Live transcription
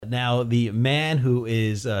Now, the man who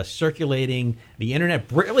is circulating the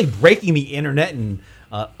internet, really breaking the internet and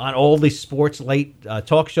on all the sports late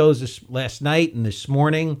talk shows last night and this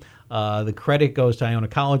morning, the credit goes to Iona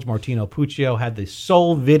College. Martino Puccio had the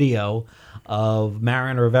sole video of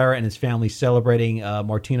Mariano Rivera and his family celebrating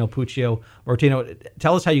Martino Puccio. Martino,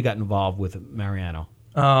 tell us how you got involved with Mariano.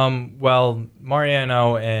 Well,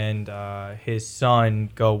 Mariano and his son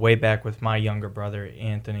go way back with my younger brother,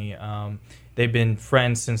 Anthony. They've been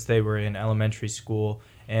friends since they were in elementary school,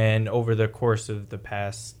 and over the course of the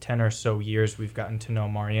past 10 or so years, we've gotten to know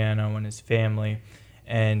Mariano and his family,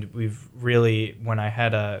 and we've really, when I had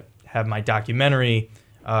to have my documentary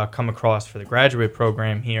come across for the graduate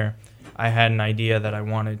program here, I had an idea that I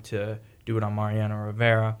wanted to do it on Mariano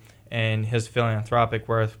Rivera and his philanthropic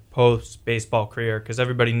worth post-baseball career, because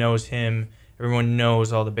everybody knows him. Everyone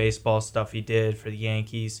knows all the baseball stuff he did for the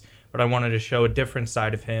Yankees, but I wanted to show a different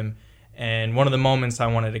side of him. And one of the moments I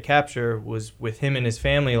wanted to capture was with him and his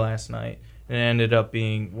family last night, and it ended up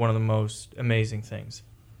being one of the most amazing things.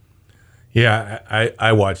 Yeah,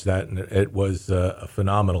 I watched that, and it was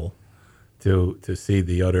phenomenal to see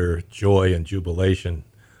the utter joy and jubilation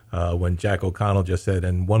when Jack O'Connell just said,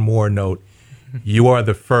 and one more note, you are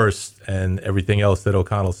the first, and everything else that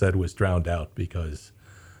O'Connell said was drowned out because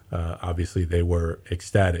obviously they were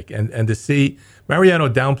ecstatic. And to see Mariano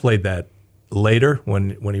downplayed that later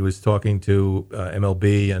when he was talking to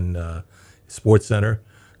MLB and Sports Center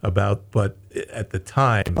but at the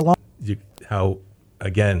time, how,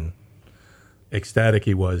 again, ecstatic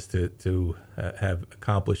he was to have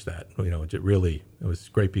accomplished that. It was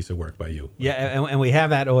a great piece of work by you. Yeah, and we have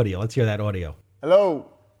that audio. Let's hear that audio. Hello.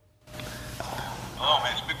 Hello, may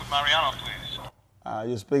I speak with Mariano, please?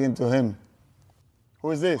 You're speaking to him.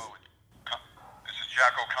 Who is this? This is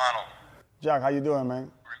Jack O'Connell. Jack, how you doing,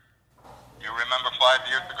 man? You remember 5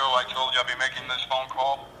 years ago I told you I'd be making this phone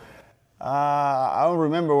call? I don't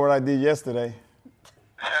remember what I did yesterday.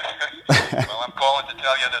 Well, I'm calling to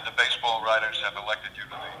tell you that the baseball writers have elected you to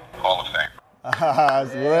the Hall of Fame.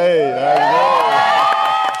 That's great.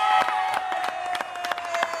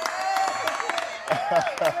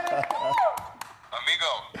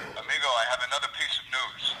 Amigo, I have another piece of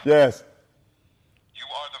news. Yes. You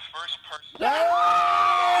are the first person.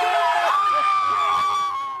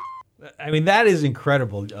 I mean, that is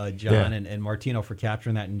incredible, John Yeah. and Martino for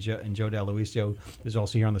capturing that, and Joe D'Aloisio is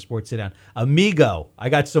also here on the Sports Sit-Down. Amigo, I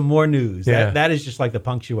got some more news. Yeah. That is just like the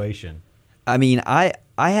punctuation. I mean, I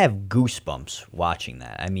have goosebumps watching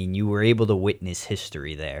that. I mean, you were able to witness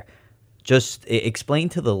history there. Just explain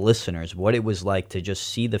to the listeners what it was like to just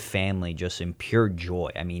see the family just in pure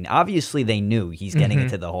joy. I mean, obviously they knew he's getting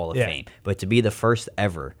into the Hall of Fame, but to be the first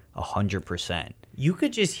ever, 100%. You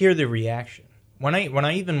could just hear the reaction. When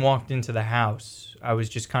I even walked into the house, I was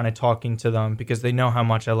just kind of talking to them because they know how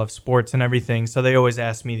much I love sports and everything, so they always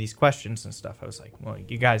ask me these questions and stuff. I was like, well,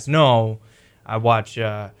 you guys know I watch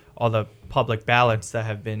all the public ballots that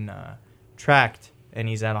have been tracked, and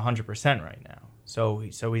he's at 100% right now. So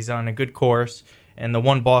he's on a good course. And the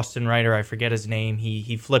one Boston writer, I forget his name,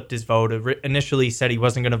 he flipped his vote. Initially said he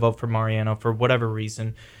wasn't going to vote for Mariano for whatever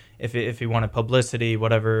reason, if he wanted publicity,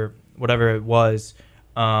 whatever it was.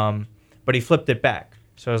 But he flipped it back.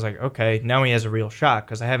 So I was like, okay, now he has a real shot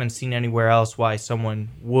because I haven't seen anywhere else why someone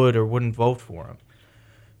would or wouldn't vote for him.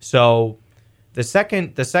 So the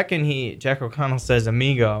second Jack O'Connell says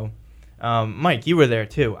amigo, Mike, you were there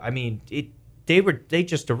too. I mean, they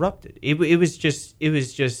just erupted. It was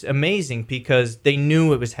just amazing because they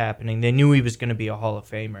knew it was happening. They knew he was going to be a Hall of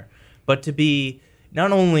Famer. But to be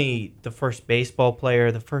not only the first baseball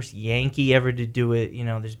player, the first Yankee ever to do it,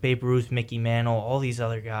 there's Babe Ruth, Mickey Mantle, all these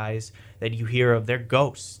other guys that you hear of, they're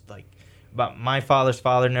ghosts. But my father's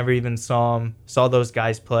father never even saw those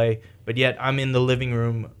guys play, but yet I'm in the living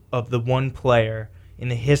room of the one player in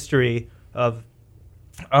the history of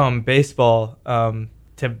baseball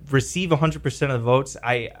to receive 100% of the votes.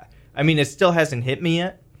 I mean, it still hasn't hit me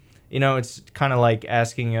yet. It's kind of like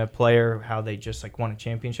asking a player how they just won a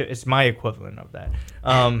championship. It's my equivalent of that.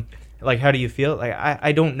 How do you feel?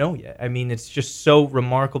 I don't know yet. I mean, it's just so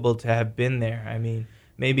remarkable to have been there. I mean,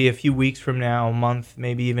 maybe a few weeks from now, a month,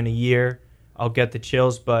 maybe even a year, I'll get the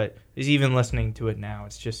chills. But even listening to it now,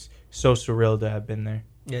 it's just so surreal to have been there.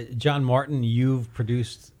 Yeah, John Martin, you've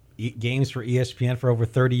produced games for ESPN for over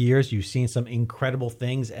 30 years. You've seen some incredible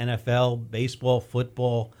things, NFL, baseball,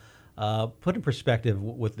 football. Put in perspective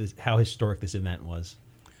with how historic this event was.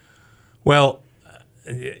 Well,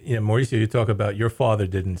 Mauricio, you talk about your father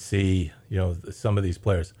didn't see, some of these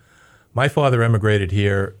players. My father emigrated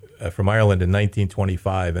here from Ireland in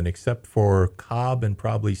 1925, and except for Cobb and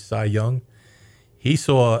probably Cy Young, he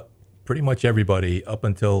saw pretty much everybody up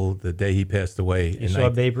until the day he passed away. You saw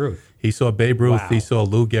Babe Ruth. He saw Babe Ruth. Wow. He saw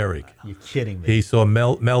Lou Gehrig. You're kidding me. He saw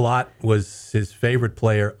Mel Ott was his favorite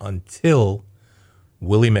player until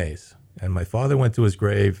Willie Mays. And my father went to his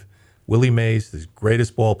grave. Willie Mays, the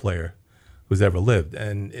greatest ball player who's ever lived.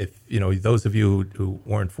 And if those of you who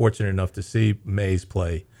weren't fortunate enough to see Mays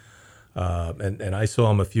play, and I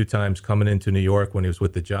saw him a few times coming into New York when he was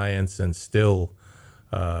with the Giants, and still,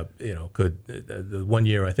 the one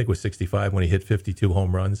year I think was 65 when he hit 52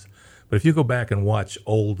 home runs. But if you go back and watch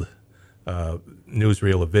old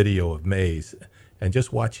newsreel or video of Mays, and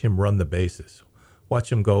just watch him run the bases,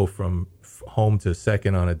 watch him go from home to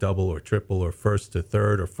second on a double or triple, or first to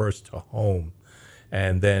third, or first to home,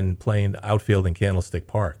 and then playing outfield in Candlestick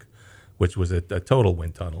Park, which was a total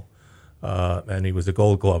wind tunnel. And he was a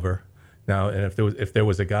Gold Glover. Now, and if there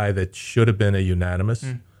was a guy that should have been a unanimous,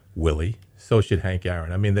 Willie, so should Hank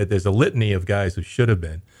Aaron. I mean, there's a litany of guys who should have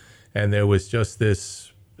been, and there was just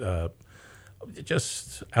this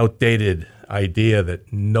just outdated idea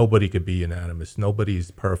that nobody could be unanimous,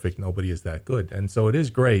 nobody's perfect, nobody is that good. And so it is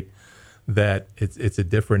great that it's a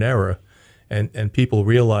different era, and people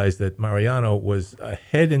realize that Mariano was a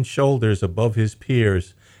head and shoulders above his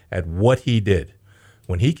peers at what he did.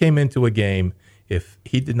 When he came into a game, if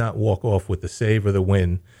he did not walk off with the save or the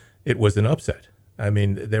win, it was an upset. I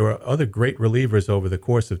mean, there were other great relievers over the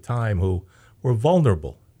course of time who were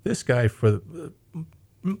vulnerable. This guy, for the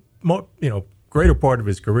greater part of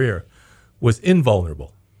his career, was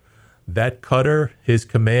invulnerable. That cutter, his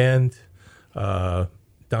command,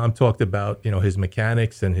 Dom talked about his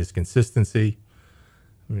mechanics and his consistency.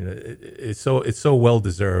 I mean, it's so well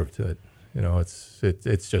deserved that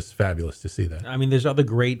it's just fabulous to see that. I mean, there's other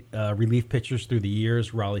great relief pitchers through the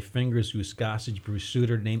years: Raleigh Fingers, Goose Gossage, Bruce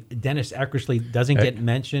Sutter. Dennis Eckersley doesn't get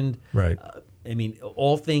mentioned. Right. I mean,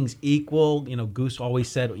 all things equal, Goose always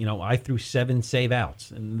said, I threw 7 save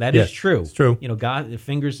outs, and that is true. It's true.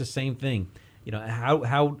 Fingers the same thing.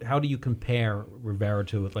 How do you compare Rivera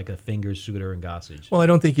to like a Fingers, Suter, and Gossage? Well, I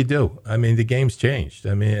don't think you do. I mean, the game's changed.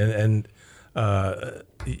 I mean, and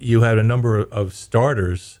you had a number of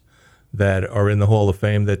starters that are in the Hall of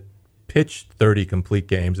Fame that pitched 30 complete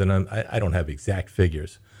games, and I don't have exact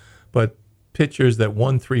figures, but pitchers that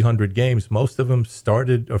won 300 games, most of them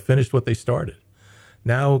started or finished what they started.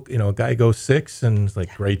 Now, a guy goes 6 and it's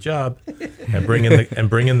like, great job, and bring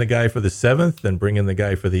in the guy for the 7th, and bring in the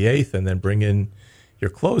guy for the 8th, and then bring in your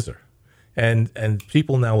closer. And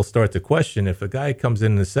people now will start to question if a guy comes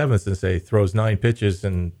in the 7th and say throws 9 pitches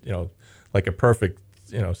and like a perfect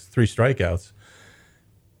 3 strikeouts.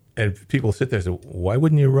 And people sit there and say, why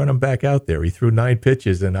wouldn't you run him back out there? He threw 9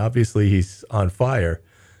 pitches, and obviously he's on fire.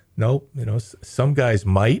 No, some guys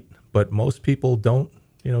might, but most people don't,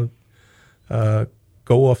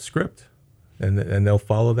 go off script. And they'll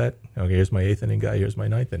follow that. Okay, here's my 8th inning guy. Here's my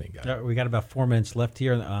 9th inning guy. We got about 4 minutes left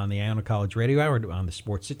here on the Iona College Radio Hour on the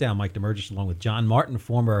Sports Sit-Down. Mike Damergis along with John Martin,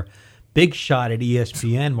 former big shot at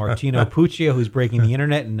ESPN, Martino Puccio, who's breaking the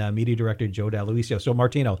internet, and media director Joe D'Aloisio. So,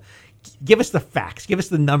 Martino, give us the facts. Give us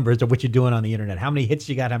the numbers of what you're doing on the internet. How many hits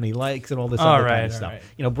you got, how many likes, and all this other kind of stuff.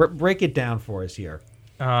 Right. Break it down for us here.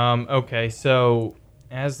 Okay, so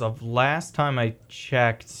as of last time I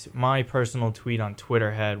checked, my personal tweet on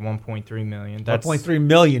Twitter had 1.3 million. That's 1.3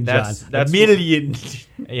 million, John. That's million.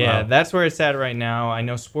 Yeah, wow. That's where it's at right now. I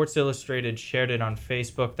know Sports Illustrated shared it on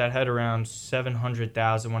Facebook. That had around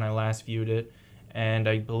 700,000 when I last viewed it. And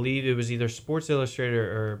I believe it was either Sports Illustrated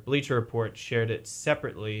or Bleacher Report shared it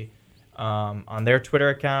separately on their Twitter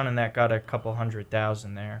account, and that got a couple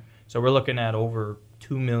 100,000 there. So we're looking at over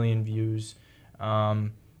 2 million views.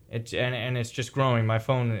 It's just growing. My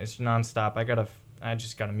phone is nonstop. I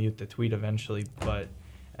just gotta mute the tweet eventually, but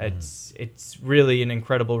it's really an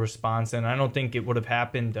incredible response, and I don't think it would have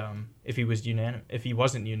happened if he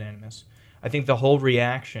wasn't unanimous. I think the whole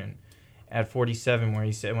reaction at 47, where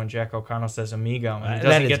he said when Jack O'Connell says "amigo," and he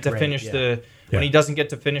doesn't get to finish when he doesn't get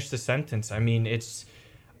to finish the sentence. I mean,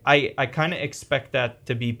 I kind of expect that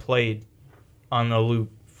to be played on the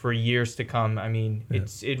loop for years to come. I mean,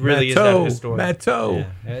 it really is that historic. Matteau.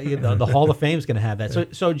 Yeah. The Hall of Fame is going to have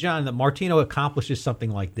that. So, John, the Martino accomplishes something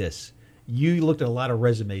like this. You looked at a lot of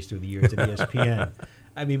resumes through the years at ESPN.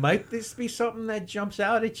 I mean, might this be something that jumps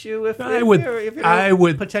out at you if you're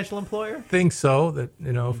a potential employer? Think so. That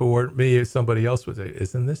if it weren't me, if somebody else would say,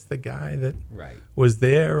 "Isn't this the guy that was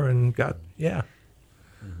there and got?" Yeah,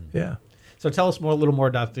 yeah. So tell us a little more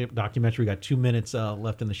about the documentary. We got 2 minutes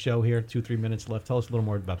left in the show here, 2-3 minutes left. Tell us a little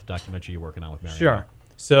more about the documentary you're working on with Mariano. Sure.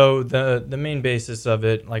 So the main basis of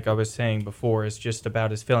it, like I was saying before, is just about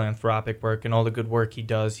his philanthropic work and all the good work he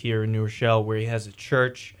does here in New Rochelle, where he has a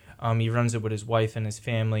church He runs it with his wife and his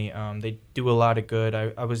family. They do a lot of good.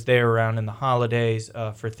 I was there around in the holidays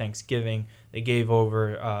for Thanksgiving. They gave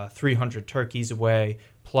over 300 turkeys away,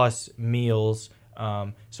 plus meals.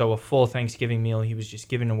 So a full Thanksgiving meal he was just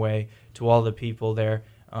giving away to all the people there.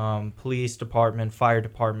 Police department, fire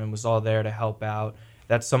department was all there to help out.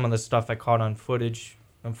 That's some of the stuff I caught on footage.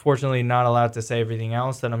 Unfortunately, not allowed to say everything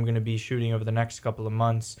else that I'm going to be shooting over the next couple of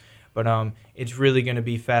months. But it's really going to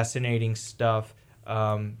be fascinating stuff.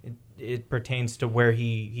 It pertains to where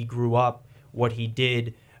he grew up, what he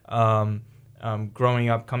did growing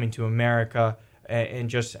up, coming to America, and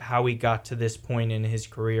just how he got to this point in his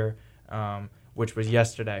career, which was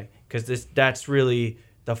yesterday. Because that's really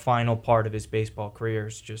the final part of his baseball career,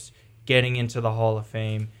 is just getting into the Hall of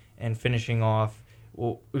Fame and finishing off.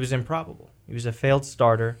 Well, it was improbable. He was a failed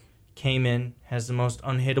starter, came in, has the most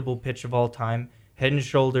unhittable pitch of all time, head and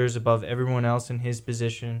shoulders above everyone else in his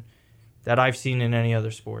position that I've seen in any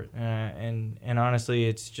other sport. And honestly,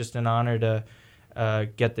 it's just an honor to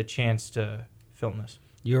get the chance to film this.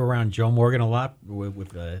 You're around Joe Morgan a lot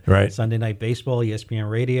with right. Sunday Night Baseball, ESPN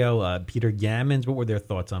Radio. Peter Gammons, what were their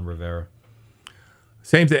thoughts on Rivera?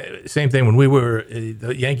 Same thing. When we were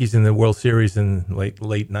the Yankees in the World Series in late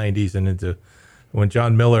 '90s and into when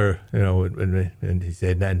John Miller, and he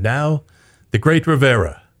said, "And now the great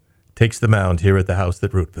Rivera takes the mound here at the house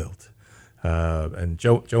that Root built." And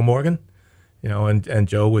Joe Morgan, and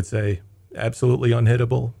Joe would say, absolutely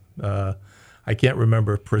unhittable. I can't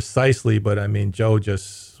remember precisely, but I mean, Joe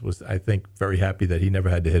just was, I think, very happy that he never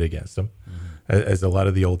had to hit against him, as a lot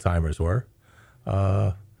of the old timers were.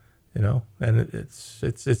 And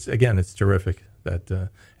it's again, it's terrific that,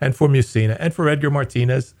 and for Mussina and for Edgar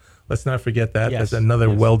Martinez, let's not forget that. Yes, That's another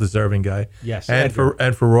well-deserving guy. Yes, and for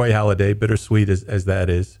Roy Halladay, bittersweet as that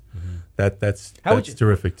is. That's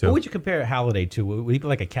terrific too. What would you compare Halladay to? Would he be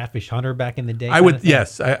like a catfish hunter back in the day? I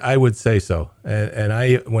would say so.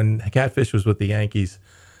 And when Catfish was with the Yankees,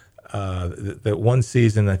 that one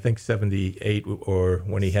season, I think 78, or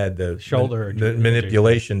when he had the shoulder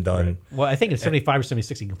manipulation done. Right. Well, I think in 75 or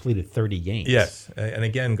 76 he completed 30 games. Yes, and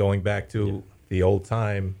again going back to the old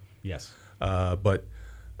time. Yes, but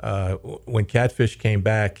when Catfish came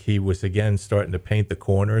back, he was again starting to paint the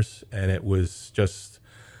corners, and it was just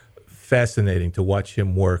fascinating to watch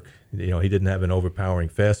him work. He didn't have an overpowering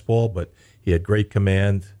fastball, but he had great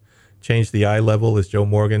command, changed the eye level, as Joe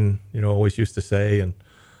Morgan, always used to say, and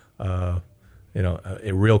a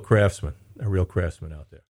real craftsman out there.